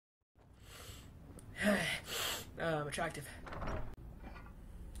Attractive.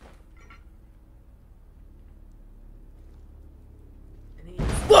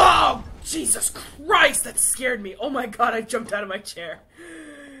 Whoa! Jesus Christ, that scared me. Oh my god, I jumped out of my chair.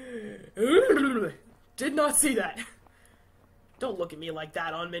 Did not see that. Don't look at me like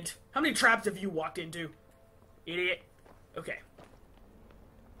that, Onmint. How many traps have you walked into? Idiot. Okay.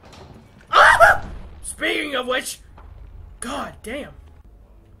 Ah! Speaking of which, god damn.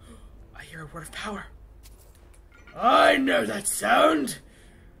 I hear a word of power. I know that sound.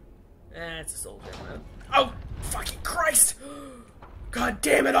 It's a soldier. Oh, fucking Christ. God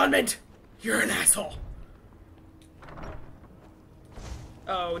damn it, Onmint. You're an asshole.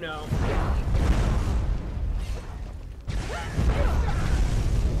 Oh no.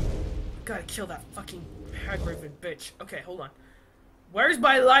 Gotta kill that fucking hag-raven bitch. Okay, hold on. Where's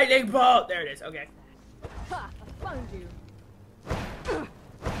my lightning bolt? There it is. Okay. Ha! I found you.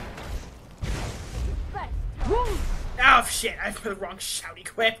 Oh shit! I put the wrong shout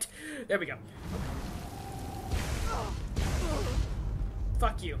equipped. There we go.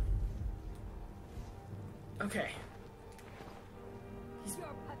 Fuck you. Okay. You're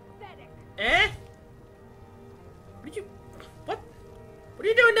pathetic. Eh? What are you? What? What are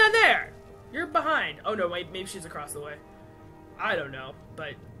you doing down there? You're behind. Oh no, wait, maybe she's across the way. I don't know,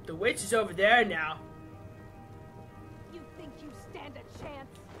 but the witch is over there now. You think you stand a chance?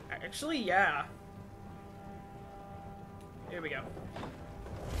 Actually, yeah. Here we go.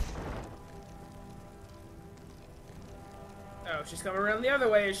 Oh, she's coming around the other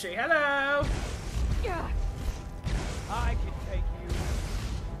way, is she? Hello! Yeah. I can take you.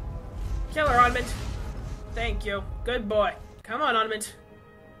 Kill her, Onmint. Thank you. Good boy. Come on, Onmint.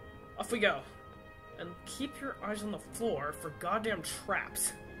 Off we go. And keep your eyes on the floor for goddamn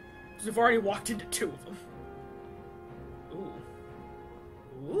traps. Because we've already walked into 2 of them. Ooh.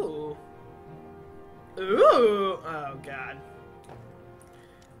 Ooh. Ooh! Oh, God.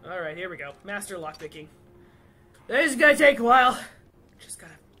 Alright, here we go. Master lockpicking. This is gonna take a while. Just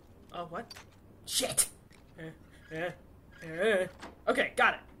gotta... Oh, what? Shit! Okay,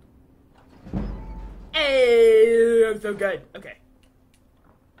 got it. Hey! I'm so good. Okay.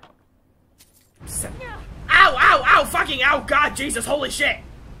 Ow! Ow! Ow! Fucking ow! God, Jesus! Holy shit!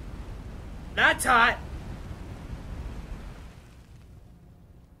 That's hot.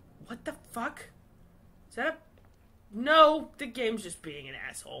 What the fuck? Is that a... No, the game's just being an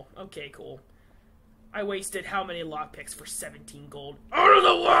asshole. Okay, cool. I wasted how many lockpicks for 17 gold? Out of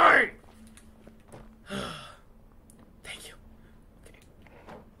the way! Thank you. Okay.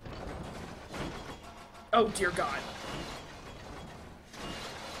 Oh dear God.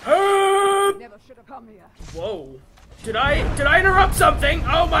 Help! Never should have come here. Whoa. Did I interrupt something?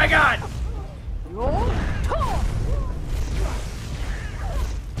 Oh my God!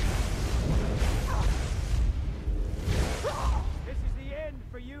 This is the end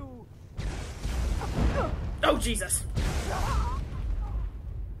for you. Oh, Jesus.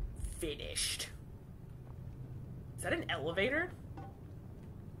 Finished. Is that an elevator?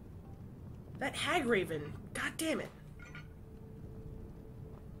 That hag-raven. God damn it.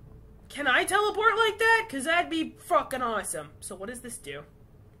 Can I teleport like that? Because that'd be fucking awesome. So what does this do?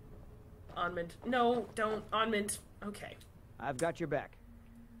 Onmint. No, don't. Onmint. Okay. I've got your back.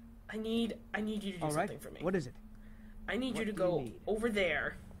 I need you to do something for me. What is it? I need you to What do you go need? over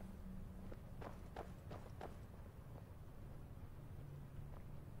there.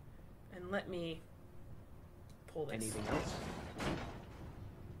 And let me pull this. Anything else?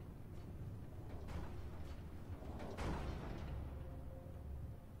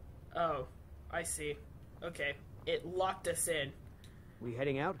 Oh, I see. Okay. It locked us in. We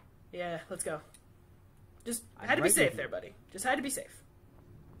heading out? Yeah, let's go. Just I'm had to be right safe with there, you. buddy. Just had to be safe.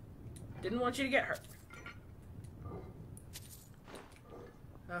 Didn't want you to get hurt.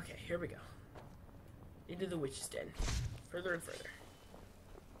 Okay, here we go. Into the witch's den. Further and further.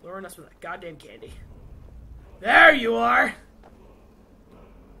 Luring us with that goddamn candy. There you are!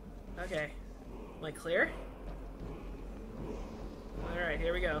 Okay. Am I clear? Alright,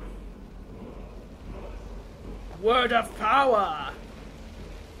 here we go. Word of power!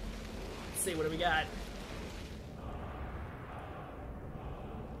 Let's see, what do we got?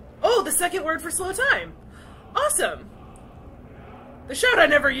 Oh, the second word for slow time! Awesome! The shout I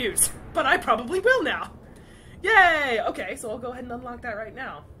never used, but I probably will now. Yay! Okay, so I'll go ahead and unlock that right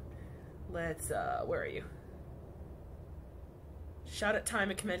now. Let's, where are you? Shout at time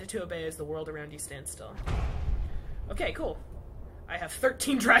and command it to obey as the world around you stands still. Okay, cool. I have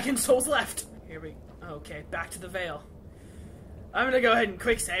 13 dragon souls left. Here we... Okay, back to the Veil. I'm gonna go ahead and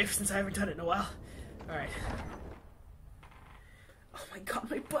quick save since I haven't done it in a while. Alright. Oh my god,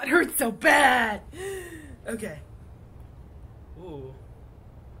 my butt hurts so bad! Okay. Ooh.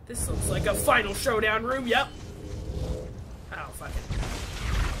 This looks like a final showdown room, yep. Oh, fuck it.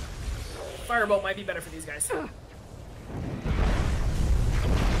 Firebolt might be better for these guys.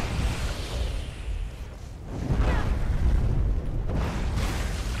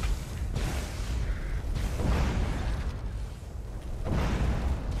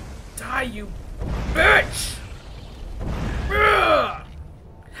 Die, you bitch! Ha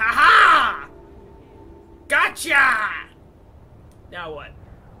ha! Gotcha! Now what?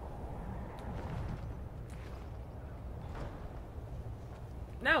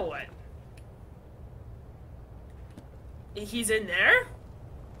 Now what? He's in there?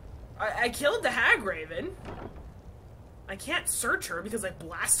 I killed the Hag Raven. I can't search her because I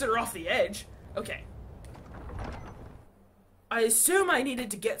blasted her off the edge. Okay. I assume I needed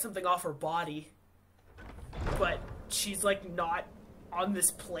to get something off her body. But she's like not on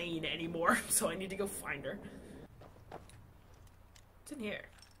this plane anymore, so I need to go find her. What's in here?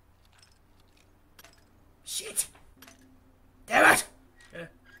 Shit! Damn it!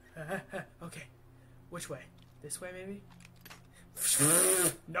 Okay. Which way? This way, maybe?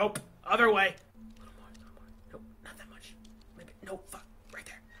 Nope. Other way. A little more. Nope, not that much. Maybe. Nope, fuck. Right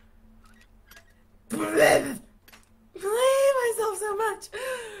there. I hate myself so much.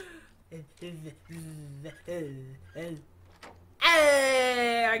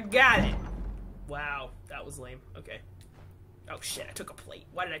 Hey, I got it. Wow, that was lame. Okay. Oh shit, I took a plate.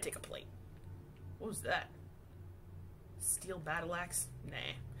 Why did I take a plate? What was that? Steel battle axe?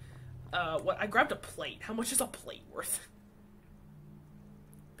 Nah. What? I grabbed a plate. How much is a plate worth?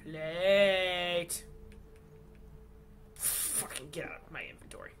 Plate. Fucking get out of my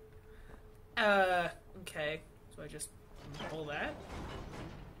inventory. Okay. So I just pull that.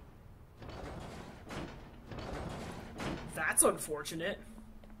 That's unfortunate.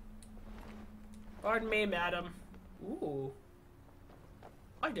 Pardon me, madam. Ooh.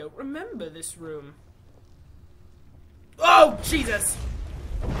 I don't remember this room. Oh, Jesus!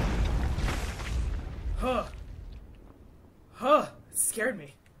 Huh. Huh. It scared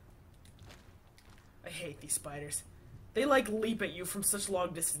me. I hate these spiders. They, like, leap at you from such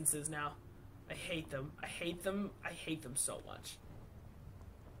long distances now. I hate them. I hate them. I hate them so much.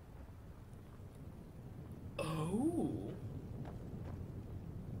 Oh.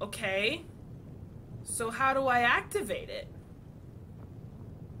 Okay. So how do I activate it?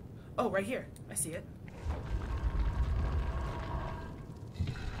 Oh, right here. I see it.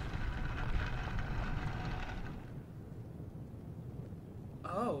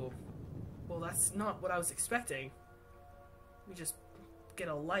 Oh. Well, that's not what I was expecting. Let me just get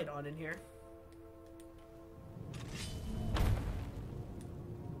a light on in here.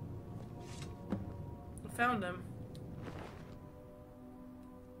 I found him.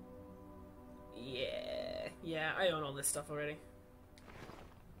 Yeah, I own all this stuff already.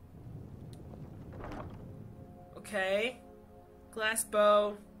 Okay. Glass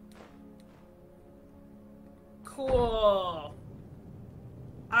bow. Cool.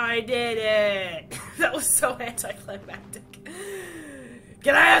 I did it! That was so anticlimactic.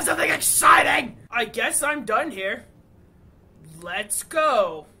 Can I have something exciting? I guess I'm done here. Let's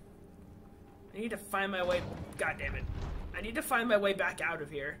go. I need to find my way... God damn it. I need to find my way back out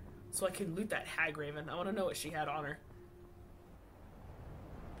of here so I can loot that Hag Raven. I want to know what she had on her.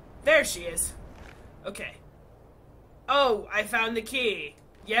 There she is. Okay. Oh, I found the key.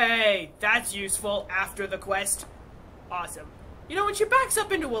 Yay, that's useful after the quest. Awesome. You know, when she backs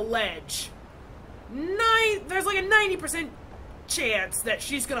up into a ledge, there's like a 90% chance that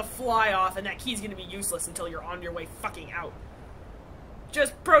she's gonna fly off and that key's gonna be useless until you're on your way fucking out.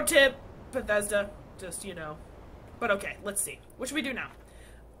 Just pro tip, Bethesda. Just, you know. But okay, let's see. What should we do now?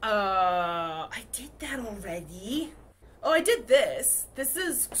 I did that already. Oh, I did this. This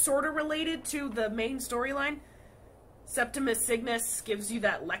is sort of related to the main storyline. Septimus Signus gives you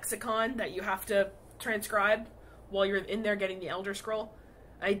that lexicon that you have to transcribe while you're in there getting the Elder Scroll.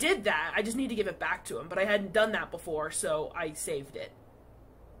 I did that. I just need to give it back to him, but I hadn't done that before, so I saved it.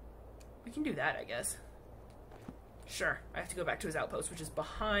 We can do that, I guess. Sure. I have to go back to his outpost, which is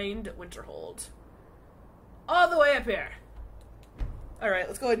behind Winterhold. All the way up here. Alright,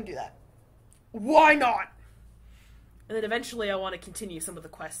 let's go ahead and do that. Why not? And then eventually I want to continue some of the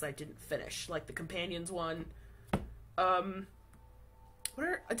quests I didn't finish, like the Companions one.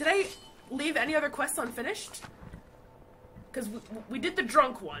 Did I leave any other quests unfinished? Because we did the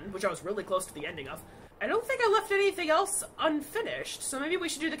drunk one, which I was really close to the ending of. I don't think I left anything else unfinished, so maybe we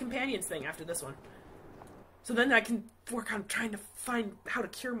should do the Companions thing after this one. So then I can work on trying to find how to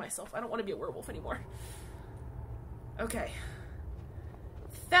cure myself. I don't want to be a werewolf anymore. Okay.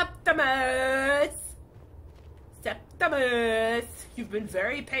 Septimus! Damn it! You've been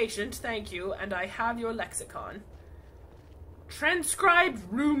very patient, thank you, and I have your lexicon. Transcribed,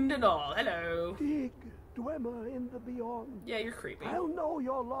 ruined, and all. Hello. Dig, dwemer in the beyond. Yeah, you're creepy. I'll know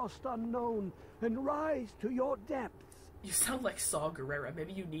your lost unknown and rise to your depths. You sound like Saw Gerrera.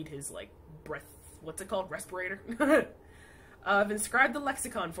 Maybe you need his, like, breath... What's it called? Respirator? I've inscribed the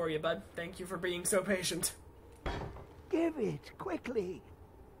lexicon for you, bud. Thank you for being so patient. Give it, quickly.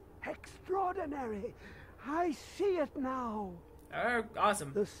 Extraordinary. I see it now. Oh,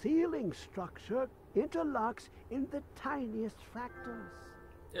 awesome. The ceiling structure interlocks in the tiniest fractals.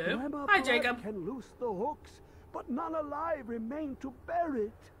 Oh. Hi, Jacob. Can loose the hooks, but none alive remain to bear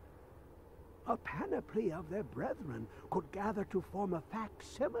it. A panoply of their brethren could gather to form a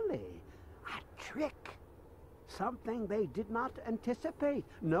facsimile, a trick. Something they did not anticipate.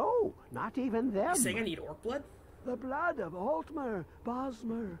 No, not even them. You saying I need orc blood? The blood of Altmer,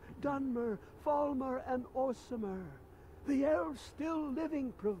 Bosmer, Dunmer, Falmer, and Orsimer. The elves still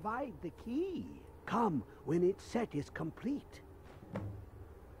living provide the key. Come when its set is complete.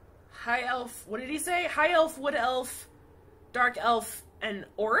 High elf, what did he say? High elf, wood elf, dark elf, and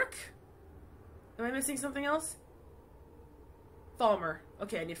orc? Am I missing something else? Falmer.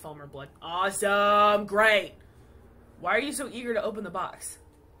 Okay, I need Falmer blood. Awesome! Great! Why are you so eager to open the box?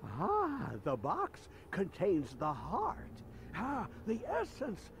 Ah, the box contains the heart. Ah, the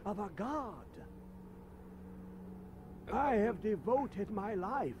essence of a god. I have devoted my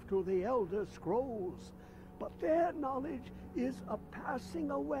life to the Elder Scrolls, but their knowledge is a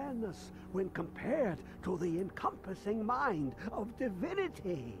passing awareness when compared to the encompassing mind of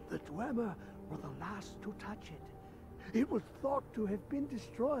divinity. The Dwemer were the last to touch it. It was thought to have been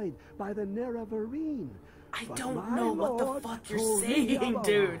destroyed by the Nerevarine. I don't know what the fuck you're saying,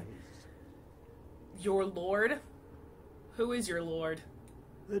 dude. Your lord? Who is your lord?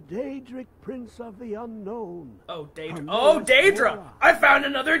 The Daedric Prince of the Unknown. Oh, Daedra. Oh, Daedra! I found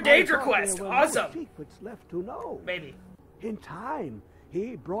another Daedra quest! Awesome! Secrets left to know. Maybe. In time,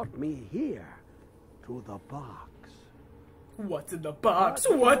 he brought me here, to the box. What's in the box?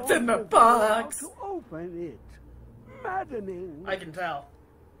 What's in the box? To open it. Maddening. I can tell.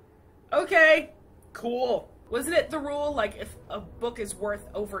 Okay. Cool. Wasn't it the rule, like, if a book is worth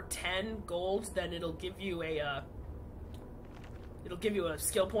over 10 gold, then it'll give you a,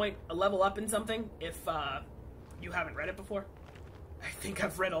 skill point, a level up in something, if, you haven't read it before? I think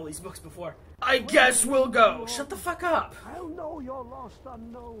I've read all these books before. I guess we'll go. Shut the fuck up. I'll know your lost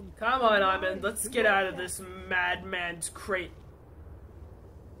unknown. Come on, Iman. Let's get out of this madman's crate.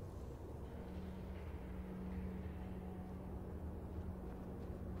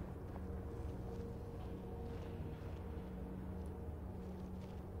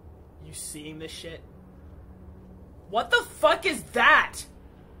 You seeing this shit? What the fuck is that?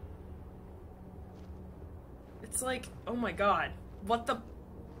 It's like, oh my god. What the...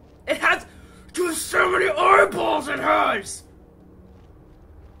 It has just so many eyeballs it has!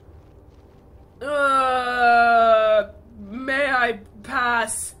 May I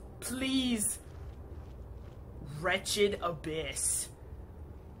pass, please? Wretched abyss.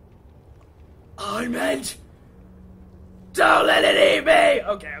 I meant... Don't let it eat me!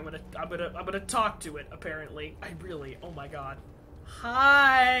 Okay, I'm gonna talk to it, apparently. Oh my god.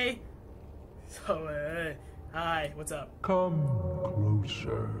 Hi! So, hi, what's up? Come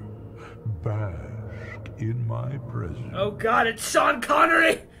closer. Bask in my presence. Oh god, it's Sean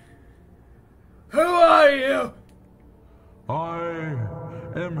Connery! Who are you? I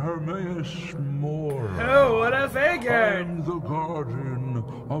am Hermaeus Mora. Who would have I figured? am the guardian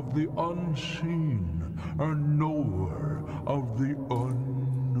of the unseen, a knower of the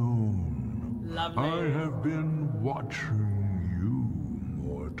unknown. Lovely. I have been watching you,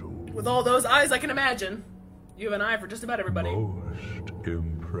 mortal. With all those eyes I can imagine. You have an eye for just about everybody. Most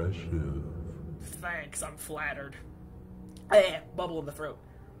impressive. Thanks, I'm flattered. Eh, bubble in the throat.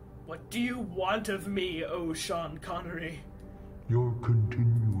 What do you want of me, oh Sean Connery? Your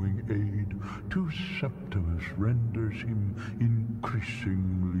continuing aid to Septimus renders him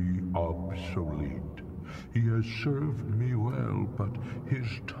increasingly obsolete. He has served me well, but his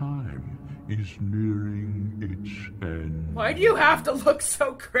time is nearing its end. Why do you have to look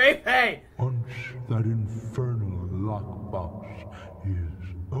so creepy? Once that infernal lockbox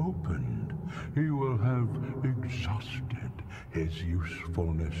is opened, he will have exhausted his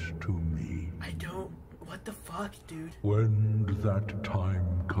usefulness to me. I don't... What the fuck, dude? When that time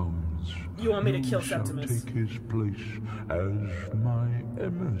comes, You want me to kill shall Septimus? take his place as my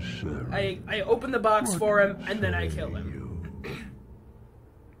emissary. I open the box for him, and then I kill him.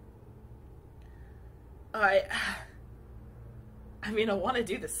 I mean, I want to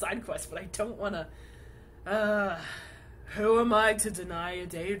do the side quest, but I don't want to... Who am I to deny a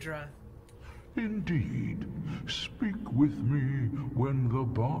Daedra? Indeed. Speak with me when the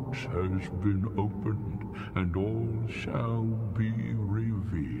box has been opened, and all shall be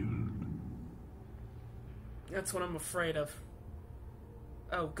revealed. That's what I'm afraid of.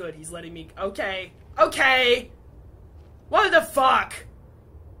 Oh, good, he's letting me... Okay. Okay! What the fuck?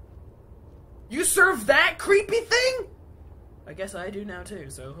 You serve that creepy thing? I guess I do now too,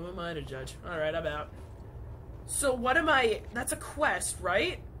 so who am I to judge? Alright, I'm out. So what am I... That's a quest,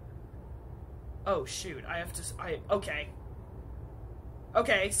 right? Oh, shoot. I have to... Okay.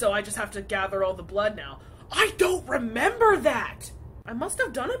 Okay, so I just have to gather all the blood now. I don't remember that! I must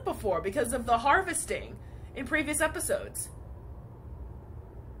have done it before because of the harvesting in previous episodes.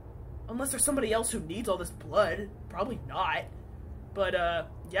 Unless there's somebody else who needs all this blood. Probably not. But,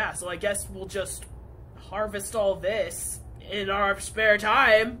 yeah, so I guess we'll just harvest all this in our spare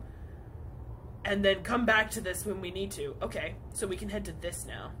time. And then come back to this when we need to. Okay, so we can head to this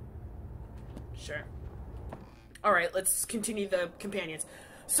now. Sure. Alright, let's continue the companions.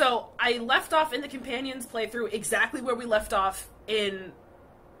 So, I left off in the companions playthrough exactly where we left off in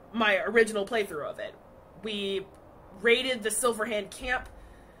my original playthrough of it. We raided the Silverhand camp.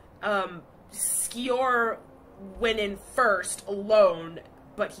 Skior went in first, alone,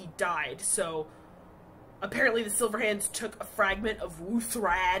 but he died, so apparently the Silverhands took a fragment of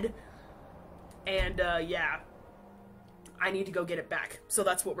Wuthrad, and, yeah. I need to go get it back, so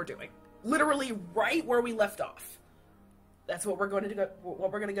that's what we're doing. Literally right where we left off. That's what we're going to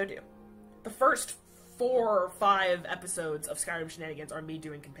go do. The first 4 or 5 episodes of Skyrim Shenanigans are me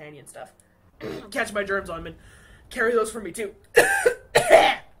doing companion stuff. Catch my germs on, man. Carry those for me, too.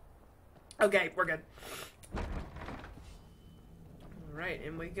 Okay, we're good. Alright,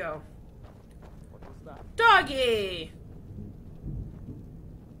 in we go. What was that? Doggy!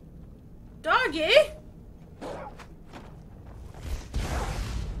 Doggy!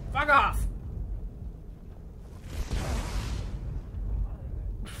 Fuck off!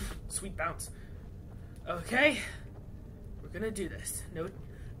 Sweet bounce. Okay. We're gonna do this.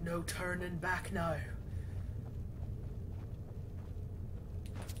 No turning back now.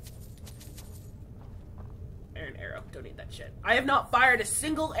 An arrow. Don't need that shit. I have not fired a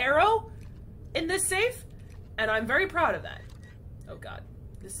single arrow in this save, and I'm very proud of that. Oh god.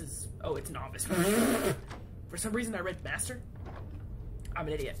 This is... Oh, it's novice. For some reason I read master. I'm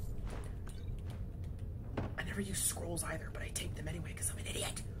an idiot. I never use scrolls either, but I take them anyway because I'm an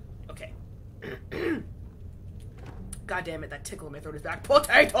idiot. Okay. God damn it, that tickle in my throat is back.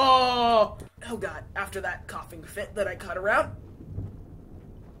 Potato! Oh god, after that coughing fit that I cut around.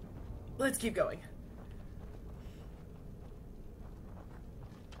 Let's keep going.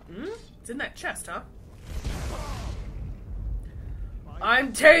 It's in that chest, huh?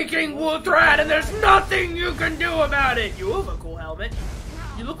 I'm taking Wuthrad and there's nothing you can do about it! You have a cool helmet.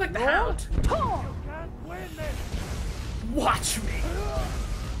 You look like the Hound. Watch me!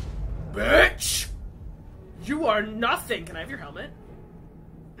 Bitch! You are nothing! Can I have your helmet?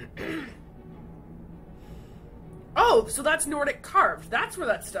 Oh, so that's Nordic carved. That's where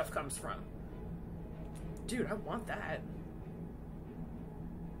that stuff comes from. Dude, I want that.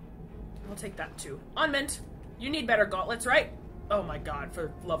 I'll take that too. On Mint, you need better gauntlets, right? Oh my god,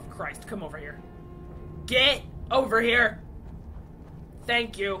 for the love of Christ, come over here. Get over here!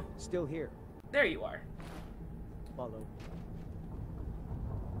 Thank you. Still here. There you are. Follow.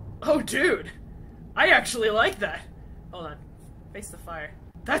 Oh, dude! I actually like that. Hold on. Face the fire.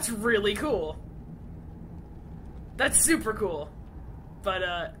 That's really cool. That's super cool. But,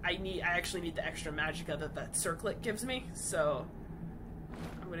 I actually need the extra magicka that circlet gives me, so...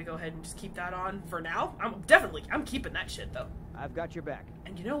 I'm gonna go ahead and just keep that on for now. I'm keeping that shit, though. I've got your back.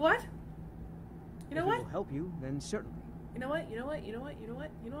 And you know what? You know If what? it will help you, then certainly. You know what? You know what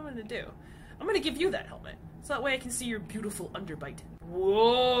I'm gonna do? I'm gonna give you that helmet. So that way I can see your beautiful underbite.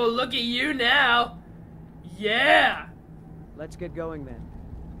 Whoa, look at you now! Yeah! Let's get going then.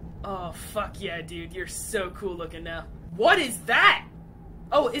 Oh, fuck yeah, dude. You're so cool looking now. What is that?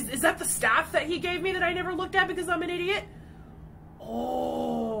 Oh, is that the staff that he gave me that I never looked at because I'm an idiot?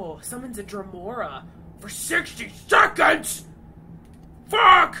 Oh, summons a Dremora for 60 seconds!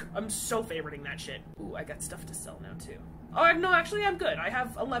 Fuck! I'm so favoriting that shit. Ooh, I got stuff to sell now, too. Oh, no, actually, I'm good. I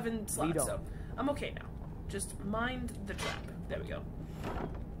have 11 slots, so I'm okay now. Just mind the trap. There we go.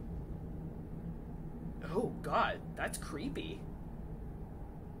 Oh, God. That's creepy.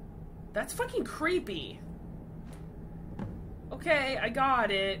 That's fucking creepy. Okay, I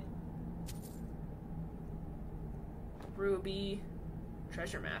got it. Ruby.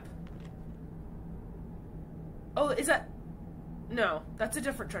 Treasure map. Oh, is that... No, that's a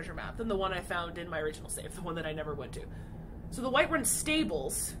different treasure map than the one I found in my original save, the one that I never went to. So the Whiterun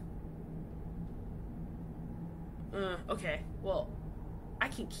stables. Okay, well, I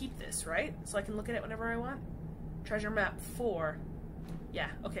can keep this, right? So I can look at it whenever I want? Treasure map 4. Yeah,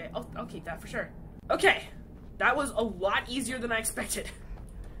 okay, I'll keep that for sure. Okay, that was a lot easier than I expected.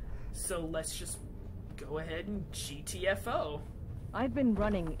 So let's just go ahead and GTFO. I've been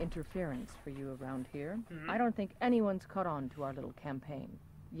running interference for you around here. I don't think anyone's caught on to our little campaign.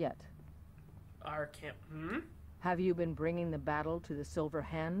 Yet. Our camp... Have you been bringing the battle to the Silver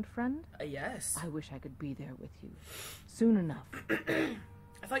Hand, friend? Yes. I wish I could be there with you. Soon enough.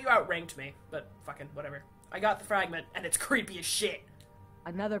 I thought you outranked me, but fucking whatever. I got the fragment, and it's creepy as shit.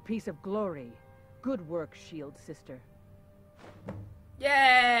 Another piece of glory. Good work, Shield Sister.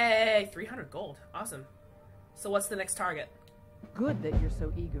 Yay! 300 gold. Awesome. So what's the next target? Good that you're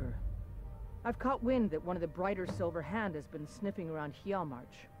so eager. I've caught wind that one of the brighter Silver Hand has been sniffing around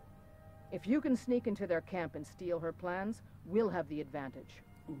Hjalmarch. If you can sneak into their camp and steal her plans, we'll have the advantage.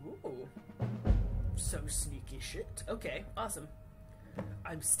 Ooh. So sneaky shit. Okay, awesome.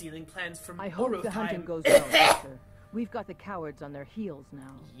 I'm stealing plans from I hope Orotime. the hunting goes well, sister. We've got the cowards on their heels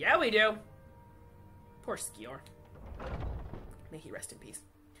now. Yeah, we do. Poor Skior. May he rest in peace.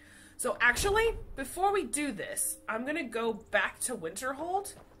 So actually, before we do this, I'm gonna go back to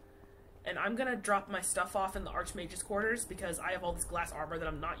Winterhold, and I'm gonna drop my stuff off in the Archmage's quarters, because I have all this glass armor that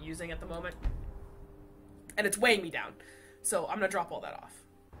I'm not using at the moment. And it's weighing me down. So I'm gonna drop all that off.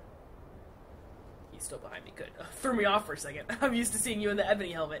 He's still behind me, good. Threw me off for a second. I'm used to seeing you in the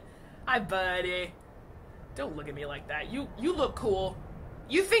ebony helmet. Hi, buddy. Don't look at me like that. You look cool.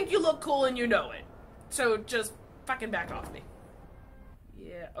 You think you look cool and you know it. So just fucking back off me.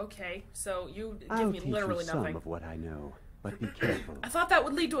 Yeah, okay. So you give me literally nothing. I'll teach you some of what I know, but be careful. I thought that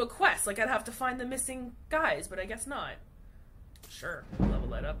would lead to a quest, like I'd have to find the missing guys, but I guess not. Sure, level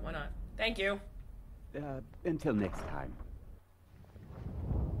that up, why not? Thank you. Until next time.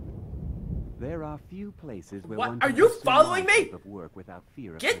 There are few places where What? one Are can you pursue following one me? type of work without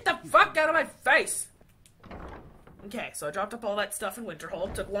fear of Get the fuck out of my face! Okay, so I dropped up all that stuff in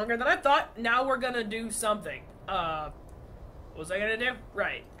Winterhold. Took longer than I thought. Now we're gonna do something. What was I gonna do?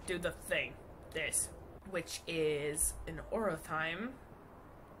 Right, do the thing. This. Which is an Orotime.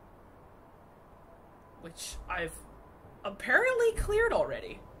 Which I've apparently cleared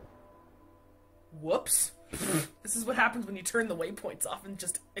already. Whoops. This is what happens when you turn the waypoints off and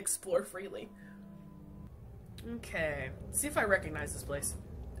just explore freely. Okay, let's see if I recognize this place.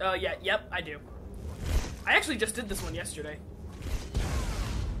 Yeah, yep, I do. I actually just did this one yesterday.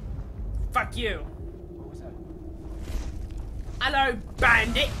 Fuck you. What was that? Hello,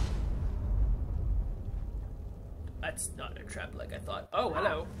 bandit! That's not a trap like I thought. Oh,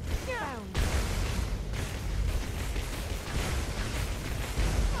 hello.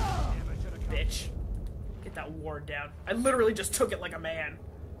 Bitch. Get that ward down. I literally just took it like a man.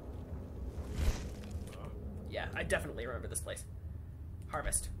 Yeah, I definitely remember this place.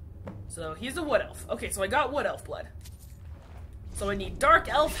 Harvest. So he's a wood elf. Okay, so I got wood elf blood. So I need dark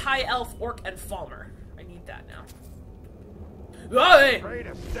elf, high elf, orc, and falmer. I need that now. Oh, hey!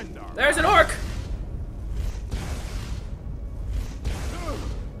 There's an orc!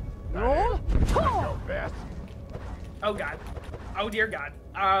 Oh god. Oh dear god.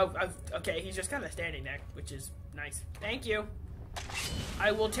 Okay, he's just kind of standing there, which is nice. Thank you.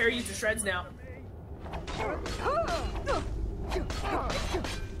 I will tear you to shreds now.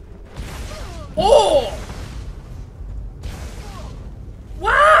 Oh!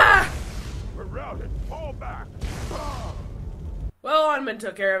 Wah! We're routed. Fall back. Well, Onman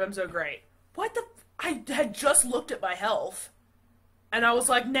took care of him, so great. What the? I had just looked at my health, and I was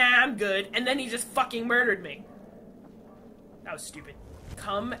like, nah, I'm good, and then he just fucking murdered me. That was stupid.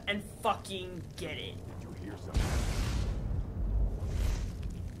 Come and fucking get it. Did you hear something?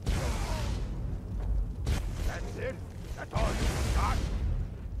 That's it? That's all you got?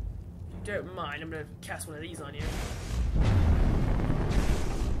 If you don't mind, I'm gonna cast one of these on you.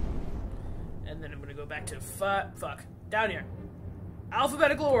 And then I'm gonna go back to fuck. Down here.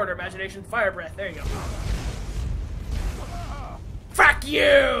 Alphabetical order, imagination, fire breath. There you go. Fuck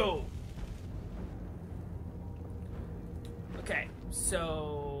you! Okay,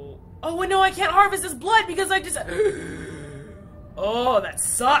 so... Oh, wait, no, I can't harvest his blood because I just... Oh, that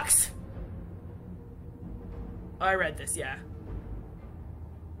sucks! I read this, yeah.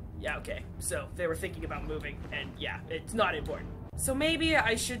 Yeah, okay. So, they were thinking about moving, and yeah, it's not important. So maybe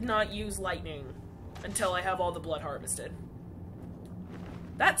I should not use lightning until I have all the blood harvested.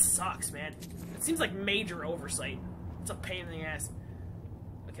 That sucks, man. It seems like major oversight. It's a pain in the ass.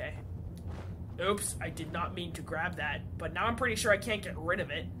 Okay. Oops, I did not mean to grab that, but now I'm pretty sure I can't get rid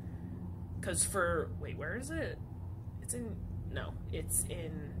of it. Because for... Wait, where is it? It's in... No, it's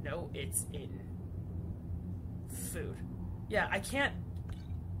in... No, it's in... food. Yeah, I can't...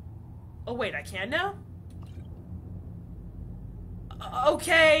 Oh, wait, I can now?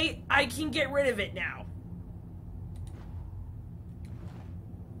 Okay, I can get rid of it now.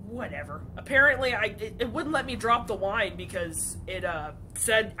 Whatever. Apparently, it wouldn't let me drop the wine because it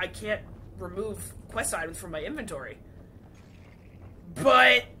said I can't remove quest items from my inventory.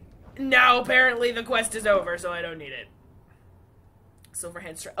 But now apparently the quest is over, so I don't need it.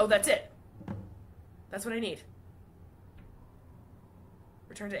 Silverhand strap. Oh, that's it. That's what I need.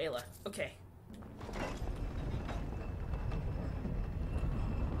 Return to Ayla. Okay.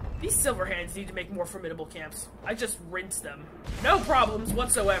 These Silverhands need to make more formidable camps. I just rinse them. No problems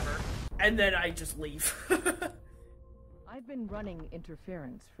whatsoever. And then I just leave. I've been running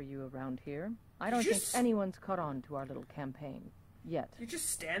interference for you around here. I don't think anyone's caught on to our little campaign. Yet. You just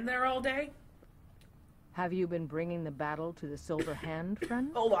stand there all day? Have you been bringing the battle to the Silver Hand,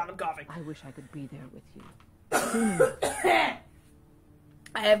 friend? Hold on, I'm coughing. I wish I could be there with you. Soon enough.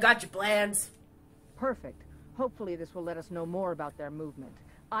 I have got your plans. Perfect. Hopefully this will let us know more about their movement.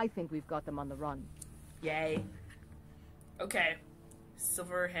 I think we've got them on the run. Yay. Okay.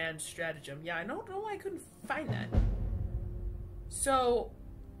 Silverhand stratagem. Yeah, I don't know why I couldn't find that. So,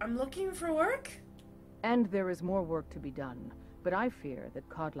 I'm looking for work? And there is more work to be done. But I fear that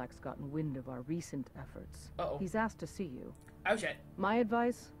Kodlak's gotten wind of our recent efforts. Uh-oh. He's asked to see you. Oh, shit. My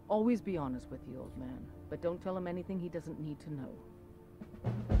advice, always be honest with the old man. But don't tell him anything he doesn't need to know.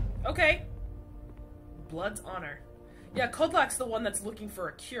 Okay. Blood's honor. Yeah, Kodlak's the one that's looking for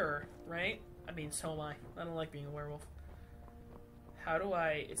a cure, right? I mean, so am I. I don't like being a werewolf. How do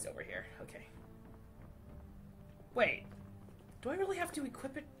I... It's over here. Okay. Wait. Do I really have to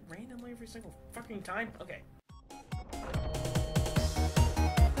equip it randomly every single fucking time? Okay.